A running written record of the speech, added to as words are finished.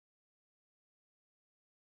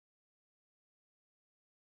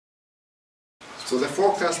So the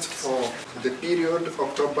forecast for the period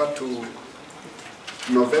October to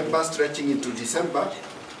November stretching into December,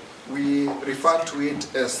 we refer to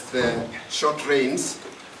it as the short rains,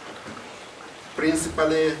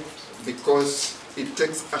 principally because it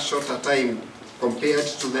takes a shorter time compared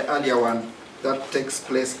to the earlier one that takes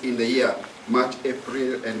place in the year, March,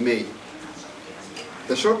 April, and May.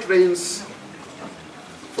 The short rains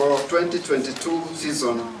for 2022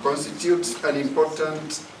 season constitutes an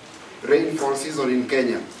important rainfall season in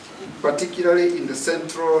Kenya, particularly in the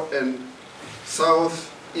central and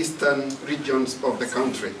southeastern regions of the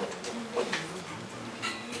country.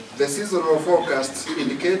 The seasonal forecast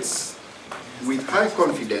indicates with high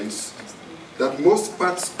confidence that most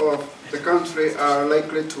parts of the country are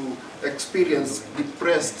likely to experience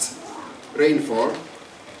depressed rainfall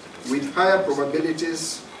with higher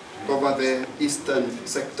probabilities over the eastern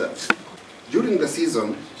sector. During the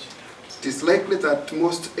season, it is likely that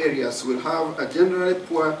most areas will have a generally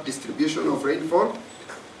poor distribution of rainfall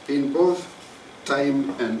in both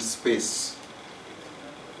time and space.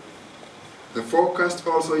 The forecast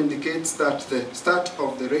also indicates that the start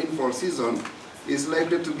of the rainfall season is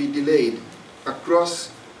likely to be delayed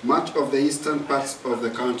across much of the eastern parts of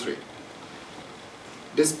the country.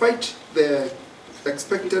 Despite the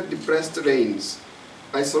expected depressed rains,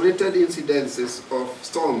 isolated incidences of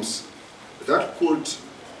storms that could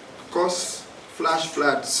cause flash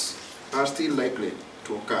floods are still likely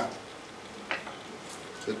to occur.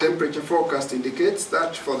 The temperature forecast indicates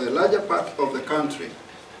that for the larger part of the country,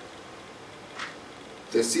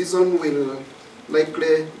 the season will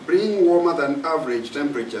likely bring warmer than average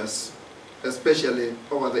temperatures, especially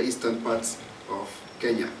over the eastern parts of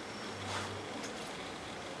Kenya.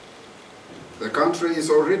 The country is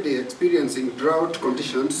already experiencing drought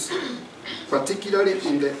conditions, particularly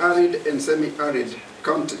in the arid and semi-arid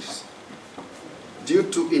counties, due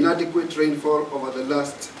to inadequate rainfall over the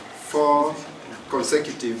last 4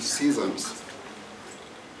 consecutive seasons.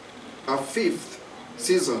 A 5th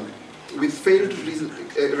season with failed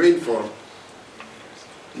rainfall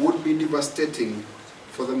would be devastating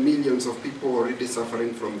for the millions of people already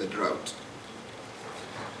suffering from the drought.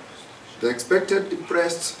 The expected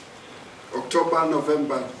depressed October,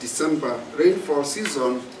 November, December rainfall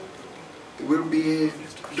season will be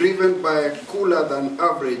driven by cooler than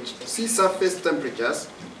average sea surface temperatures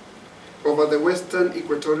over the western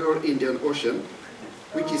equatorial Indian Ocean,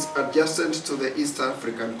 which is adjacent to the East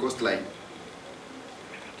African coastline,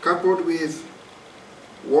 coupled with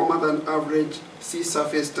warmer than average sea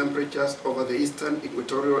surface temperatures over the eastern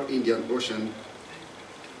equatorial Indian Ocean,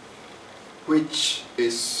 which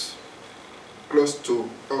is close to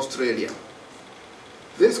Australia.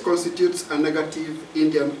 This constitutes a negative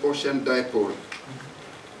Indian Ocean dipole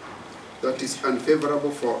that is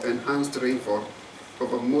unfavorable for enhanced rainfall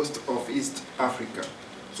over most of East Africa.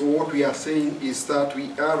 So what we are saying is that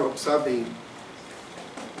we are observing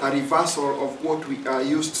a reversal of what we are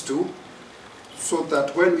used to, so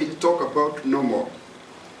that when we talk about normal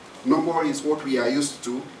is what we are used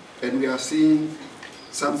to, and we are seeing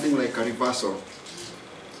something like a reversal.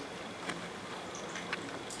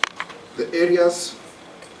 The areas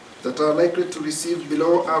that are likely to receive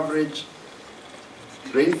below average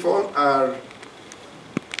rainfall are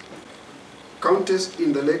counties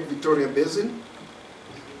in the Lake Victoria Basin,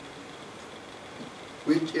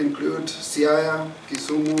 which include Siaya,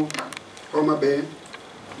 Kisumu, Homa Bay,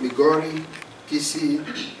 Migori, Kisii,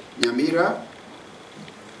 Nyamira,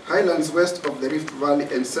 highlands west of the Rift Valley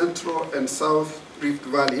and central and south Rift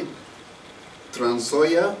Valley, Trans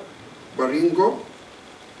Nzoia, Baringo,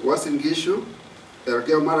 Uasin Gishu,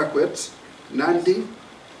 Elgeyo Marakwet, Nandi,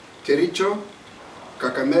 Kericho,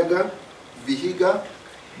 Kakamega, Vihiga,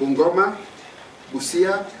 Bungoma,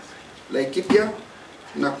 Busia, Laikipia,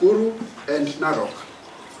 Nakuru, and Narok.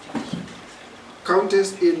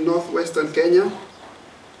 Counties in northwestern Kenya,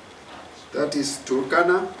 that is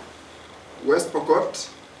Turkana, West Pokot,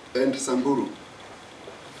 and Samburu.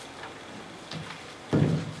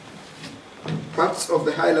 Parts of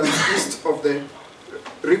the highlands east of the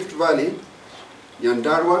Rift Valley,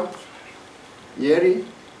 Nyandarua, Nyeri,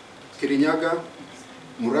 Kirinyaga,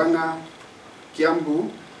 Murang'a,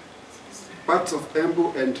 Kiambu, parts of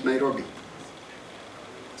Embu and Nairobi,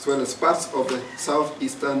 as well as parts of the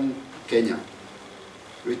southeastern Kenya,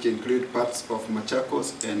 which include parts of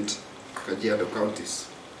Machakos and Kajiado counties.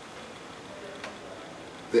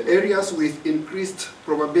 The areas with increased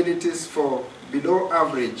probabilities for below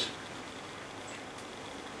average,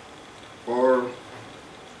 or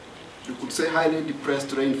you could say highly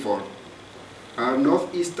depressed rainfall, are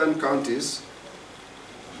northeastern counties,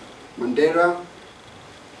 Mandera,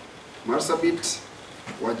 Marsabit,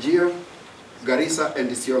 Wajir, Garissa and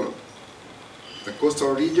Isiolo. The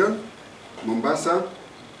coastal region, Mombasa,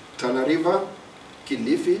 Tana River,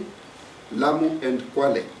 Kilifi, Lamu and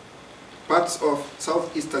Kwale. Parts of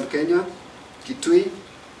southeastern Kenya, Kitui,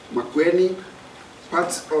 Makueni,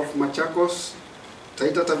 parts of Machakos,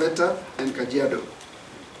 Taita Taveta and Kajiado.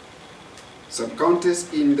 Some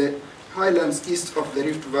counties in the highlands east of the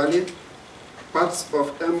Rift Valley, parts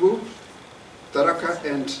of Embu, Tharaka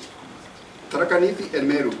Nithi and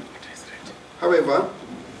Meru. However,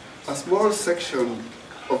 a small section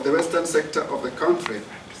of the western sector of the country,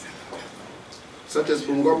 such as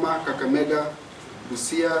Bungoma, Kakamega,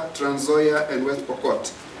 Busia, Trans Nzoia and West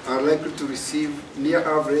Pokot, are likely to receive near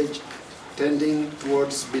average, tending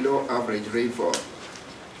towards below average rainfall.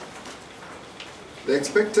 The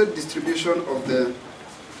expected distribution of the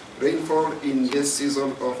rainfall in this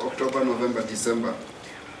season of October, November, December,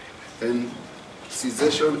 and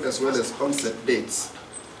cessation as well as onset dates.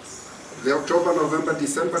 The October, November,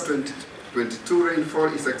 December 2022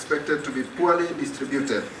 rainfall is expected to be poorly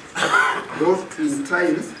distributed, both in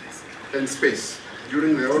time and space,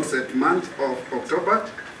 during the onset month of October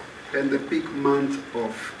and the peak month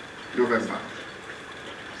of November.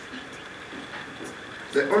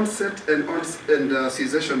 The onset and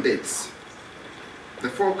cessation dates. The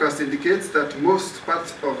forecast indicates that most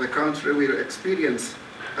parts of the country will experience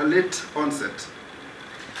a late onset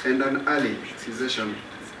and an early cessation.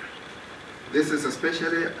 This is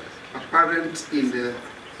especially apparent in the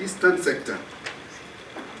eastern sector.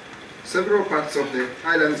 Several parts of the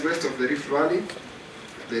highlands west of the Rift Valley,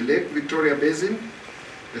 the Lake Victoria Basin,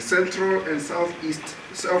 the central and south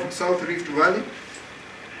Rift Valley,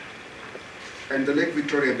 and the Lake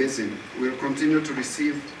Victoria Basin will continue to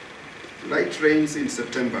receive light rains in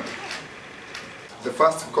September. The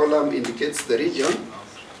first column indicates the region.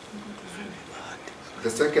 The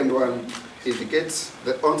second one indicates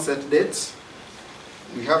the onset dates.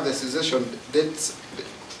 We have the cessation dates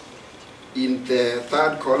in the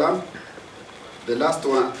third column. The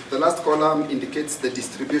last column indicates the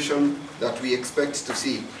distribution that we expect to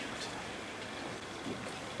see.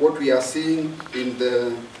 What we are seeing in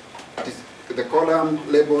the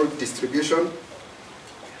column labeled distribution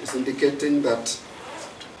is indicating that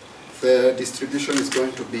the distribution is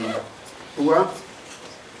going to be poor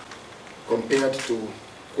compared to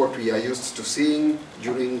what we are used to seeing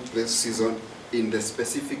during this season in the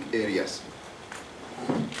specific areas.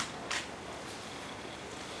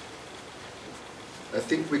 I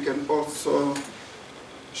think we can also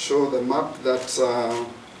show the map that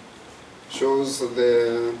shows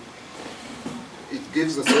it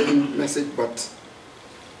gives the same message but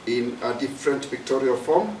in a different pictorial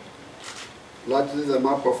form. Largely the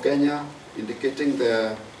map of Kenya indicating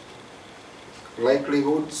the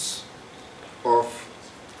likelihoods of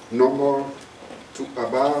normal to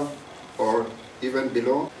above or even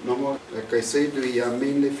below normal. Like I said, we are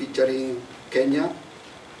mainly featuring Kenya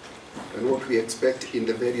and what we expect in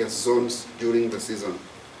the various zones during the season.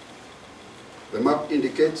 The map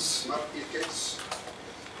indicates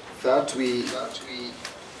that we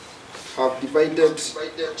have divided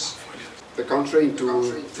the country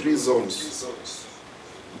into 3 zones.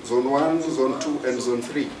 Zone 1, Zone 2 and Zone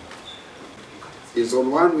 3. In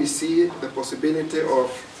Zone 1 we see the possibility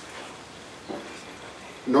of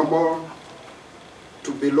normal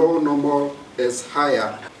to below normal as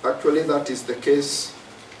higher. Actually that is the case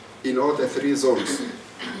in all the 3 zones.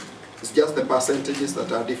 It's just the percentages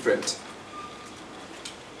that are different.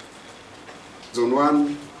 Zone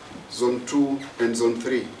 1, Zone 2 and Zone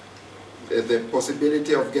 3. The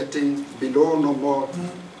possibility of getting below normal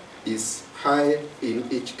is high in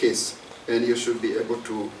each case, and you should be able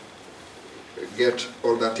to get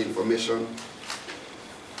all that information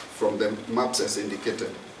from the maps as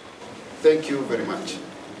indicated. Thank you very much.